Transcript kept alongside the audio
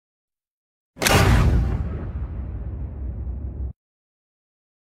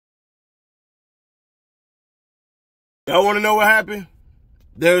Y'all want to know what happened?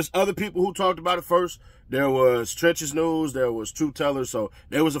 There's other people who talked about it first. There was Trenches News. There was Truth Tellers. So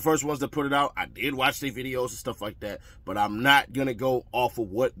they was the first ones that put it out. I did watch their videos and stuff like that. But I'm not going to go off of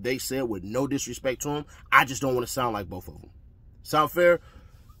what they said with no disrespect to them. I just don't want to sound like both of them. Sound fair?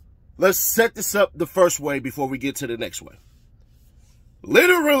 Let's set this up the first way before we get to the next way.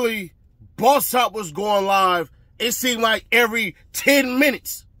 Literally, Bosstop was going live, it seemed like every 10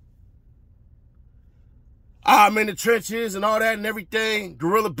 minutes. I'm in the trenches and all that and everything.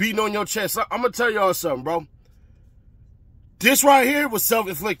 Gorilla beating on your chest. I'm going to tell y'all something, bro. This right here was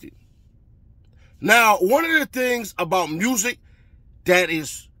self-inflicted. Now, one of the things about music that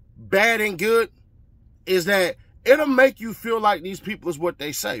is bad and good is that it'll make you feel like these people is what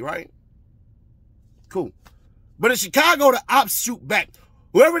they say, right? Cool. But in Chicago, the ops shoot back.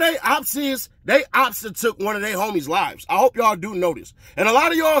 Whoever they ops is, they ops that took one of their homies' lives. I hope y'all do know this. And a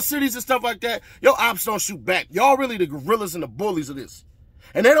lot of y'all cities and stuff like that, your ops don't shoot back. Y'all really the gorillas and the bullies of this.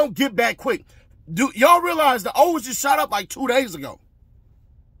 And they don't get back quick. Y'all realize the O was just shot up like 2 days ago.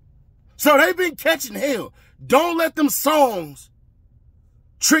 So they've been catching hell. Don't let them songs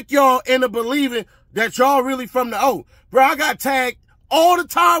trick y'all into believing that y'all really from the O. Bro, I got tagged all the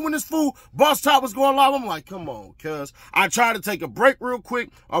time when this fool Bosstop was going live. I'm like, come on, cuz. I tried to take a break real quick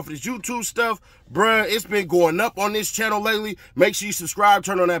off of this YouTube stuff. Bruh, it's been going up on this channel lately. Make sure you subscribe,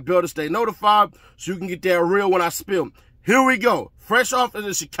 turn on that bell to stay notified so you can get that real when I spill. Here we go. Fresh off of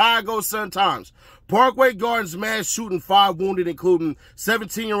the Chicago Sun-Times. Parkway Gardens mass shooting, 5 wounded, including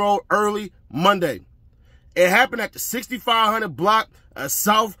 17-year-old early Monday. It happened at the 6500 block of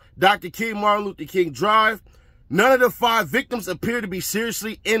South Dr. King Martin Luther King Drive. None of the 5 victims appear to be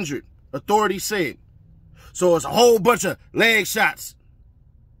seriously injured, authorities said. So it's a whole bunch of leg shots.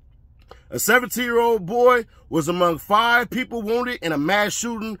 A 17-year-old boy was among 5 people wounded in a mass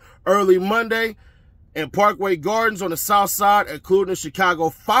shooting early Monday in Parkway Gardens on the south side, including Chicago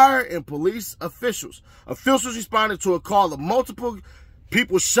fire and police officials. Officials responded to a call of multiple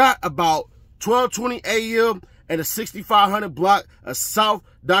people shot about 12:20 a.m. at a 6500 block of South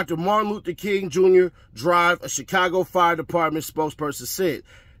Dr. Martin Luther King Jr. Drive, a Chicago Fire Department spokesperson said.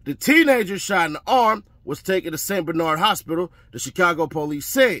 The teenager shot in the arm was taken to St. Bernard Hospital, the Chicago police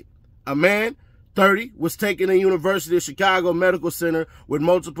said. A man, 30, was taken to University of Chicago Medical Center with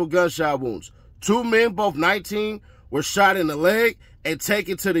multiple gunshot wounds. 2 men, both 19, were shot in the leg and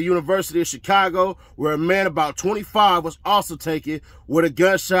taken to the University of Chicago, where a man about 25 was also taken with a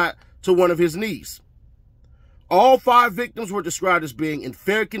gunshot to one of his knees. All 5 victims were described as being in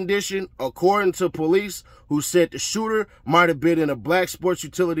fair condition, according to police, who said the shooter might have been in a black sports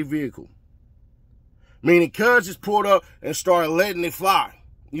utility vehicle. Meaning cuz just pulled up and started letting it fly.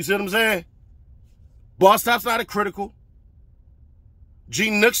 You see what I'm saying? Bosstop's not a critical.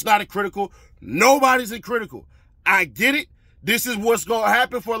 Gnuk's not a critical. Nobody's in critical. I get it. This is what's going to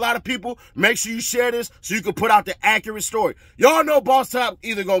happen for a lot of people. Make sure you share this so you can put out the accurate story. Y'all know Bosstop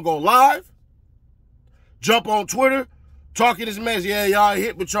either going to go live, jump on Twitter, talking this mess. Yeah, y'all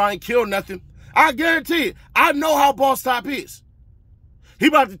hit, but y'all ain't kill nothing. I guarantee it. I know how Bosstop is. He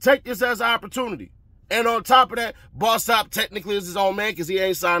about to take this as an opportunity. And on top of that, Bosstop technically is his own man because he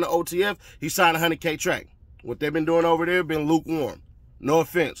ain't signed an OTF. He signed a 100K track. What they've been doing over there been lukewarm. No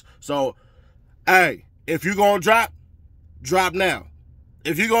offense. So, hey, if you're going to drop now.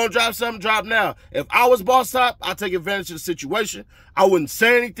 If you're going to drop something, drop now. If I was Bosstop, I'd take advantage of the situation. I wouldn't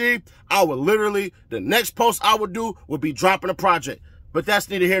say anything. I would literally, the next post I would do would be dropping a project. But that's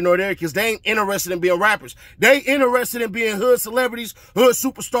neither here nor there because they ain't interested in being rappers. They interested in being hood celebrities, hood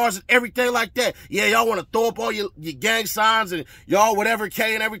superstars, and everything like that. Yeah, y'all want to throw up all your gang signs and y'all whatever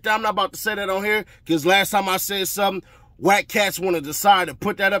K and everything. I'm not about to say that on here because last time I said something, whack cats want to decide to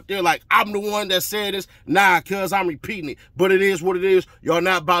put that up there like I'm the one that said this. Nah, cuz I'm repeating it. But it is what it is. Y'all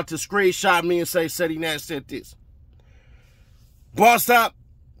not about to screenshot me and say Ceddy Nash said this. Bosstop,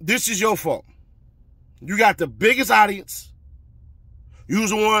 this is your fault. You got the biggest audience. You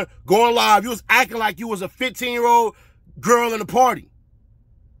was the one going live. You was acting like you was a 15-year-old girl in the party.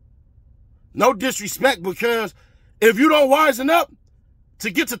 No disrespect, because if you don't wisen up to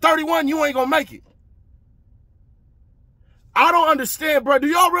get to 31, you ain't going to make it. I don't understand, bro. Do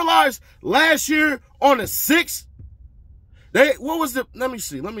y'all realize last year on the 6th, let me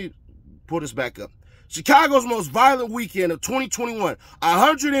see. Let me pull this back up. Chicago's most violent weekend of 2021.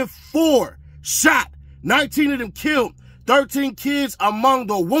 104 shot, 19 of them killed. 13 kids among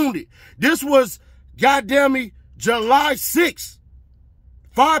the wounded. This was, goddamn me, July 6th,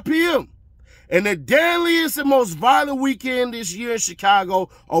 5 p.m. And the deadliest and most violent weekend this year in Chicago,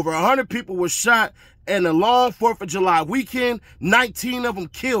 over 100 people were shot and the long 4th of July weekend. 19 of them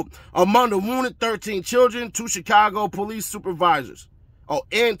killed. Among the wounded, 13 children, 2 Chicago police supervisors. Oh,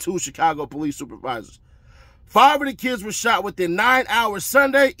 and 2 Chicago police supervisors. 5 of the kids were shot within 9 hours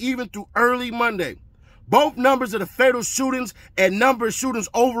Sunday, even through early Monday. Both numbers of the fatal shootings and number of shootings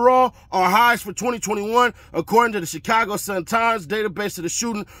overall are highs for 2021, according to the Chicago Sun-Times database of the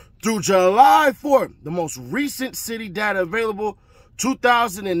shooting through July 4th. The most recent city data available,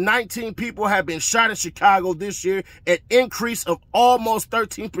 2,019 people have been shot in Chicago this year, an increase of almost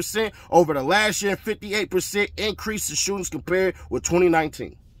 13% over the last year, 58% increase in shootings compared with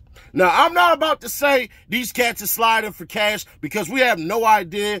 2019. Now, I'm not about to say these cats are sliding for cash because we have no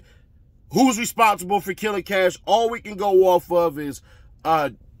idea who's responsible for killing Cash. All we can go off of is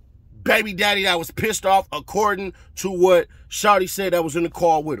baby daddy that was pissed off, according to what Shawty said that was in the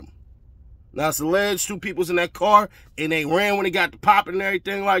car with him. Now, it's alleged 2 people's in that car, and they ran when they got the popping and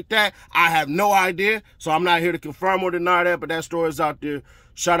everything like that. I have no idea, so I'm not here to confirm or deny that, but that story is out there.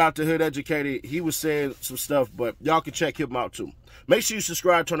 Shout out to Hood Educated. He was saying some stuff, but y'all can check him out too. Make sure you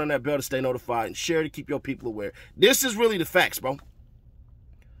subscribe, turn on that bell to stay notified, and share to keep your people aware. This is really the facts, bro.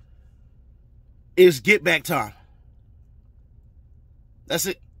 It's get back time. That's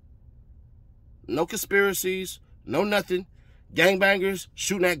it. No conspiracies, no nothing. Gangbangers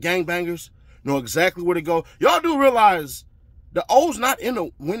shooting at gangbangers. Know exactly where to go. Y'all do realize the O's not in a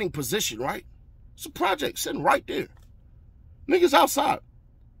winning position, right? It's a project sitting right there. Niggas outside.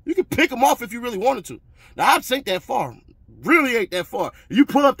 You can pick them off if you really wanted to. Now, I'd ain't that far. Really ain't that far. You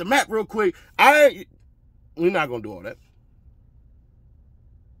pull up the map real quick. We're not going to do all that.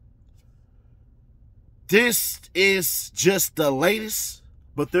 This is just the latest,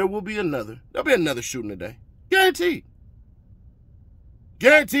 but there will be another. There'll be another shooting today. Guaranteed.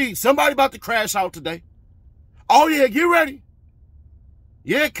 Guaranteed. Somebody about to crash out today. Oh, yeah, get ready.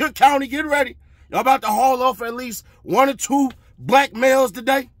 Yeah, Cook County, get ready. Y'all about to haul off at least 1 or 2 black males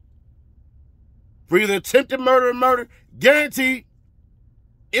today for either attempted murder or murder. Guaranteed.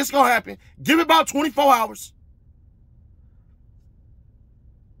 It's going to happen. Give it about 24 hours.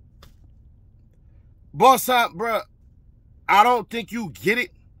 Bosstop, bruh, I don't think you get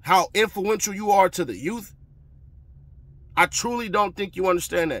it, how influential you are to the youth. I truly don't think you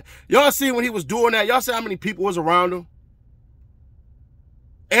understand that. Y'all see when he was doing that, y'all see how many people was around him?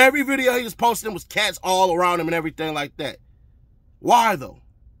 Every video he was posting was cats all around him and everything like that. Why, though?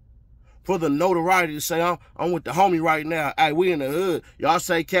 For the notoriety to say, I'm with the homie right now. Hey, we in the hood. Y'all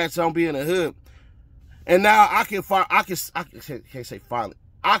say cats don't be in the hood. And now I can't say finally.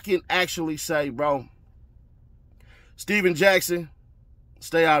 I can actually say, bro, Steven Jackson,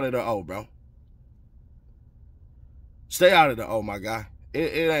 stay out of the O, bro. Stay out of the O, my guy.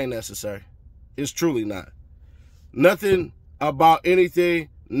 It ain't necessary. It's truly not. Nothing about anything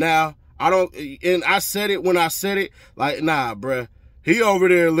now. And I said it when I said it, like, nah, bruh. He over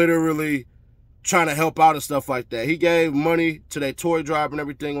there literally trying to help out and stuff like that. He gave money to that toy drive and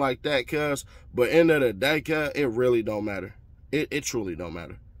everything like that, but end of the day, it really don't matter. It truly don't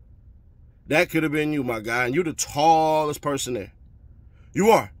matter. That could have been you, my guy, and you the tallest person there.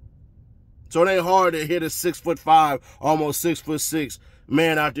 You are. So it ain't hard to hit a 6'5", almost 6'6"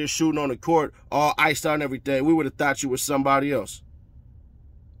 man out there shooting on the court, all iced out and everything. We would have thought you were somebody else.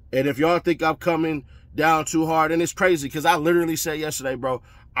 And if y'all think I'm coming down too hard, and it's crazy, because I literally said yesterday, bro,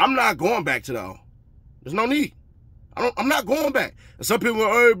 I'm not going back to the O. There's no need. I'm not going back. And some people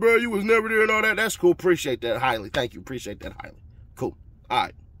are, hey, bro, you was never there and all that. That's cool. Appreciate that highly. Thank you. Appreciate that highly. Cool. All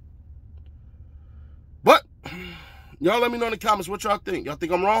right. But y'all let me know in the comments what y'all think. Y'all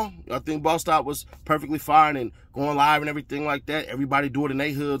think I'm wrong? Y'all think Bosstop was perfectly fine and going live and everything like that? Everybody do it in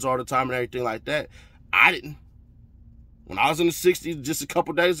their hoods all the time and everything like that. I didn't. When I was in the 60s just a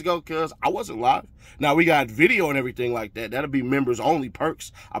couple days ago, because I wasn't live. Now, we got video and everything like that. That'll be members only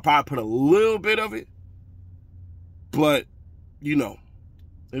perks. I probably put a little bit of it. But, you know,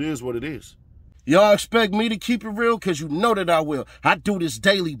 it is what it is. Y'all expect me to keep it real? Because you know that I will. I do this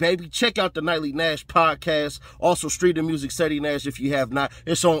daily, baby. Check out the Nightly Nash podcast. Also, Street the Music, Ceddy Nash, if you have not.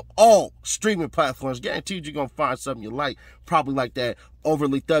 It's on all streaming platforms. Guaranteed you're going to find something you like. Probably like that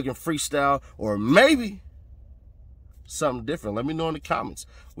overly thugging freestyle. Or maybe something different. Let me know in the comments.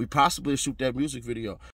 We possibly shoot that music video.